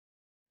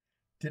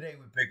Today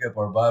we pick up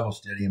our Bible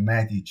study in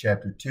Matthew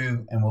chapter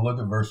 2 and we'll look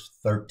at verse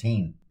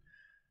 13.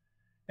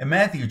 In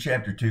Matthew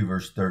chapter 2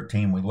 verse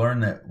 13 we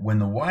learn that when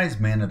the wise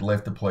men had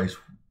left the place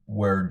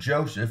where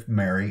Joseph,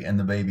 Mary, and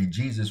the baby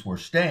Jesus were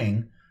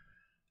staying,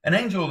 an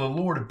angel of the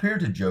Lord appeared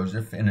to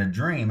Joseph in a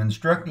dream,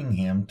 instructing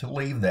him to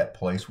leave that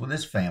place with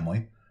his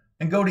family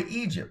and go to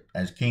Egypt,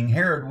 as King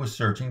Herod was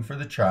searching for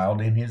the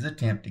child in his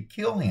attempt to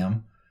kill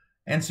him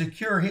and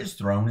secure his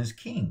throne as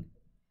king.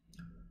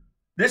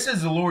 This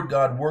is the Lord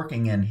God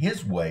working in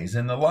his ways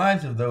in the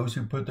lives of those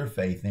who put their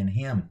faith in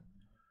him.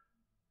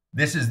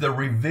 This is the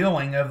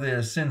revealing of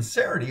the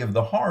sincerity of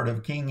the heart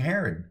of King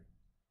Herod.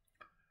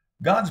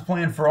 God's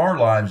plan for our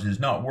lives does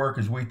not work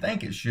as we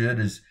think it should,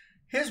 as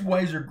his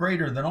ways are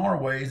greater than our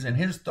ways and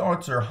his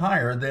thoughts are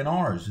higher than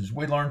ours, as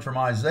we learn from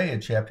Isaiah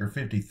chapter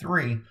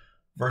 53,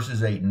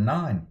 verses 8 and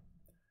 9.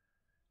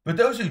 But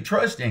those who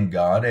trust in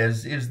God,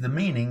 as is the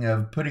meaning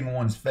of putting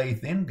one's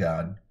faith in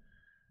God,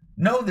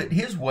 know that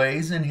his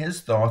ways and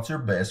his thoughts are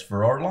best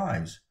for our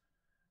lives,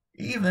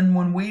 even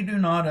when we do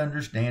not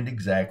understand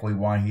exactly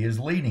why he is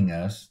leading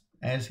us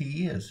as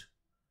he is.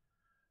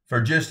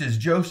 For just as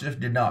Joseph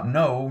did not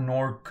know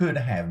nor could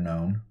have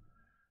known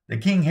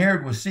that King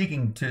Herod was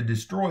seeking to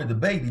destroy the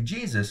baby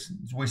Jesus,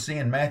 as we see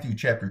in Matthew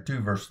chapter 2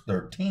 verse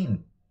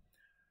 13,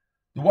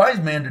 the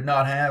wise men did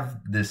not have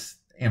this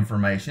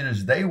information,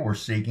 as they were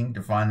seeking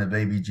to find the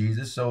baby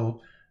Jesus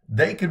so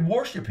they could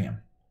worship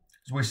him,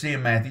 as we see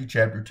in Matthew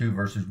chapter 2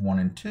 verses 1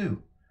 and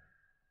 2.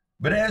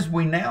 But as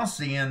we now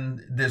see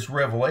in this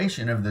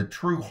revelation of the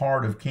true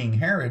heart of King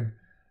Herod,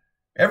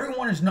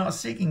 everyone is not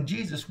seeking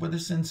Jesus with a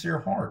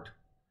sincere heart.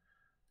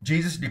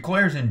 Jesus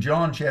declares in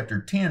John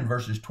chapter 10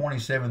 verses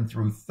 27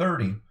 through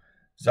 30,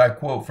 as I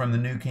quote from the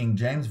New King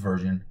James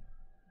Version,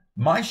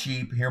 "My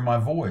sheep hear my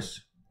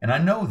voice, and I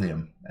know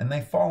them, and they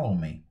follow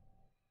me.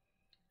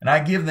 And I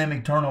give them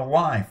eternal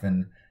life,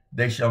 and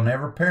they shall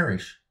never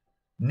perish.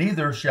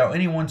 Neither shall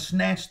anyone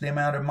snatch them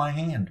out of my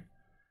hand.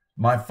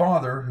 My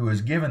Father, who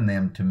has given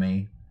them to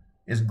me,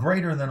 is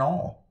greater than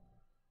all,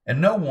 and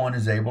no one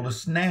is able to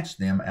snatch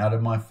them out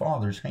of my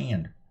Father's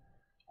hand.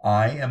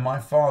 I and my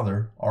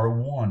Father are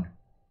one."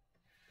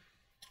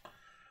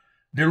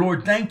 Dear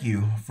Lord, thank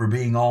you for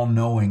being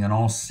all-knowing and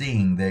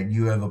all-seeing, that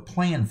you have a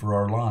plan for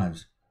our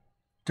lives,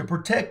 to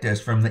protect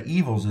us from the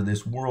evils of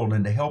this world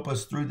and to help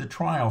us through the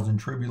trials and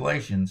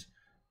tribulations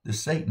that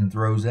Satan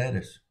throws at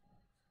us.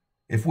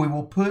 If we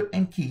will put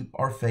and keep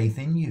our faith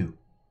in you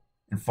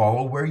and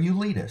follow where you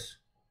lead us.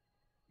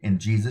 In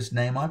Jesus'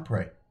 name I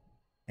pray.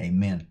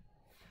 Amen.